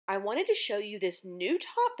I wanted to show you this new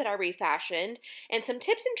top that I refashioned and some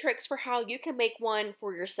tips and tricks for how you can make one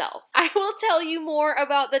for yourself. I will tell you more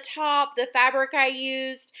about the top, the fabric I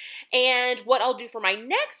used, and what I'll do for my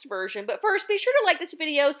next version. But first, be sure to like this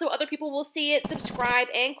video so other people will see it, subscribe,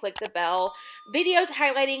 and click the bell. Videos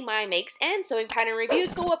highlighting my makes and sewing pattern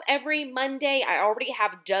reviews go up every Monday. I already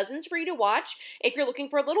have dozens for you to watch. If you're looking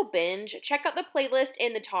for a little binge, check out the playlist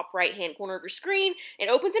in the top right-hand corner of your screen. It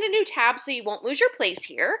opens in a new tab so you won't lose your place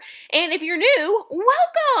here. And if you're new,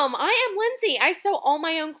 welcome! I am Lindsay. I sew all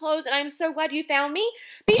my own clothes, and I'm so glad you found me.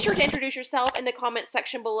 Be sure to introduce yourself in the comments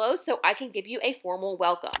section below so I can give you a formal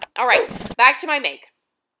welcome. All right, back to my make.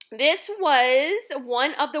 This was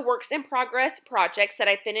one of the works in progress projects that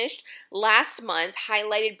I finished last month,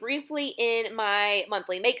 highlighted briefly in my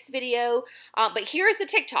monthly makes video, but here's the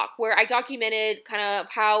TikTok where I documented kind of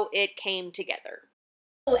how it came together.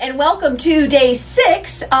 And welcome to day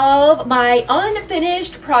 6 of my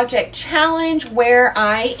unfinished project challenge, where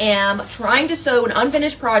I am trying to sew an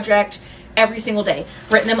unfinished project every single day.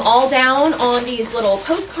 Written them all down on these little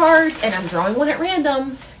postcards, and I'm drawing one at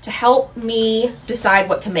random to help me decide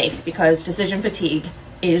what to make because decision fatigue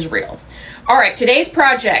is real. All right, today's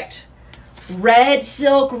project, red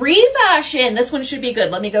silk refashion. This one should be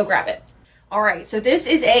good. Let me go grab it. All right, so this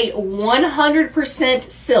is a 100%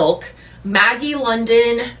 silk Maggie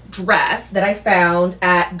London dress that I found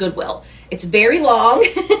at Goodwill. It's very long,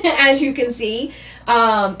 as you can see,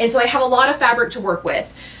 and so I have a lot of fabric to work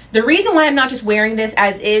with. The reason why I'm not just wearing this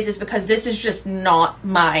as is because this is just not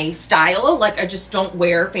my style. Like, I just don't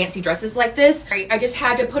wear fancy dresses like this. I just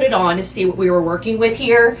had to put it on to see what we were working with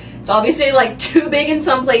here. It's obviously like too big in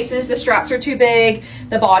some places. The straps are too big.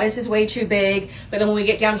 The bodice is way too big. But then when we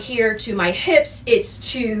get down here to my hips,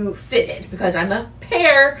 it's too fitted because I'm a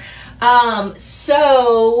pear.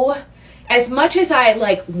 So as much as I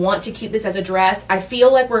like want to keep this as a dress, I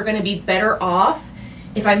feel like we're gonna be better off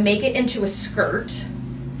if I make it into a skirt.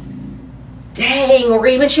 Dang, or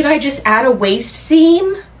even should I just add a waist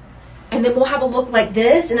seam and then we'll have a look like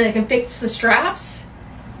this and then I can fix the straps?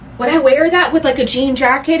 Would I wear that with like a jean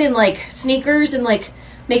jacket and like sneakers and like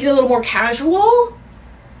make it a little more casual?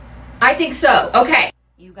 I think so. Okay.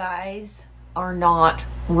 You guys are not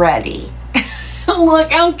ready.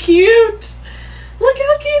 Look how cute. Look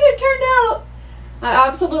how cute it turned out. I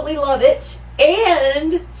absolutely love it.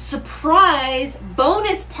 And surprise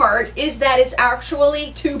bonus part is that it's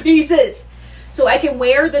actually 2 pieces. So I can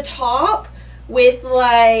wear the top with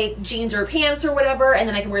like jeans or pants or whatever, and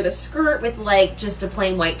then I can wear the skirt with like just a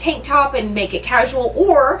plain white tank top and make it casual,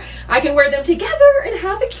 or I can wear them together and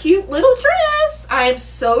have a cute little dress. I'm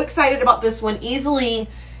so excited about this one. Easily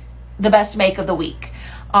the best make of the week.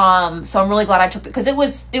 So I'm really glad I took it because it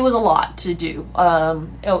was a lot to do.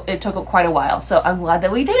 It took quite a while, so I'm glad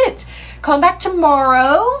that we did it. Come back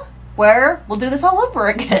tomorrow where we'll do this all over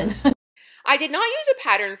again. I did not use a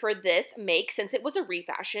pattern for this make since it was a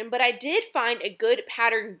refashion, but I did find a good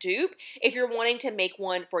pattern dupe if you're wanting to make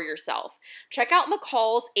one for yourself. Check out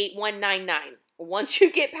McCall's 8199. Once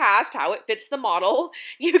you get past how it fits the model,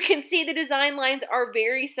 you can see the design lines are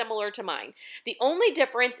very similar to mine. The only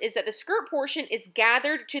difference is that the skirt portion is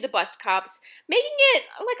gathered to the bust cups, making it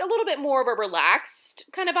like a little bit more of a relaxed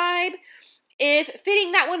kind of vibe. If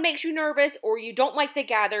fitting that one makes you nervous or you don't like the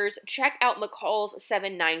gathers, check out McCall's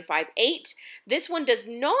 7958. This one does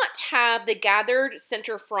not have the gathered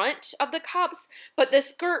center front of the cups, but the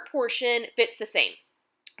skirt portion fits the same.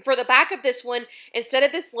 For the back of this one, instead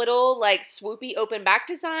of this little like swoopy open back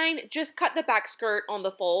design, just cut the back skirt on the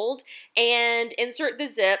fold and insert the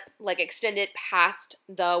zip, like extend it past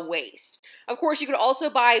the waist. Of course, you could also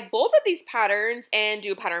buy both of these patterns and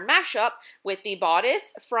do a pattern mashup with the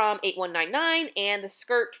bodice from 8199 and the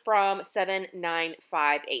skirt from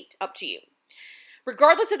 7958. Up to you.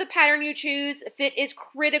 Regardless of the pattern you choose, fit is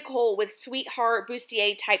critical with sweetheart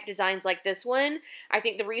bustier type designs like this one. I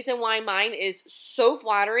think the reason why mine is so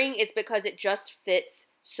flattering is because it just fits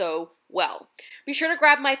so well. Be sure to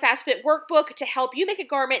grab my Fast Fit workbook to help you make a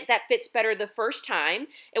garment that fits better the first time.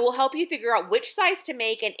 It will help you figure out which size to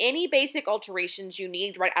make and any basic alterations you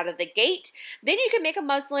need right out of the gate. Then you can make a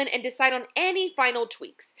muslin and decide on any final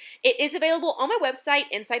tweaks. It is available on my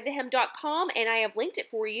website, InsideTheHem.com, and I have linked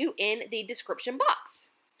it for you in the description box.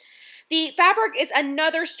 The fabric is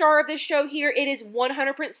another star of this show here. It is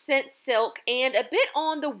 100% silk and a bit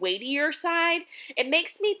on the weightier side. It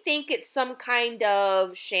makes me think it's some kind of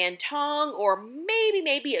shantung or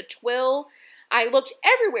maybe a twill. I looked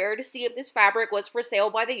everywhere to see if this fabric was for sale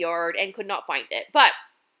by the yard and could not find it. But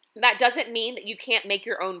that doesn't mean that you can't make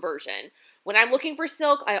your own version. When I'm looking for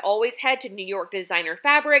silk, I always head to New York Designer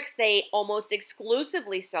Fabrics. They almost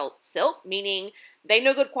exclusively sell silk, meaning They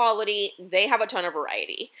know good quality. They have a ton of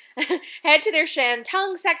variety. Head to their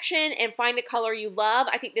Shantung section and find a color you love.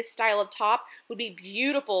 I think this style of top would be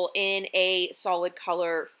beautiful in a solid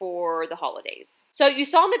color for the holidays. So you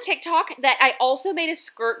saw on the TikTok that I also made a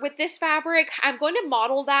skirt with this fabric. I'm going to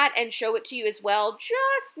model that and show it to you as well,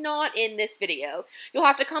 just not in this video. You'll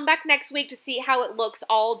have to come back next week to see how it looks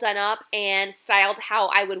all done up and styled how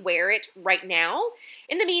I would wear it right now.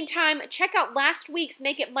 In the meantime, check out last week's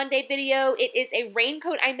Make It Monday video. It is a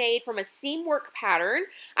raincoat I made from a seam work pattern.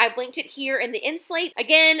 I've linked it here in the inslate.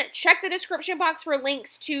 Again, check the description box for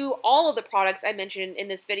links to all of the products I mentioned in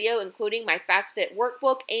this video, including my Fast Fit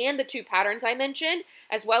workbook and the 2 patterns I mentioned,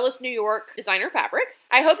 as well as New York designer fabrics.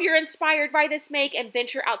 I hope you're inspired by this make and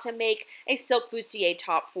venture out to make a silk bustier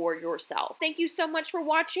top for yourself. Thank you so much for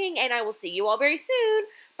watching, and I will see you all very soon.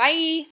 Bye!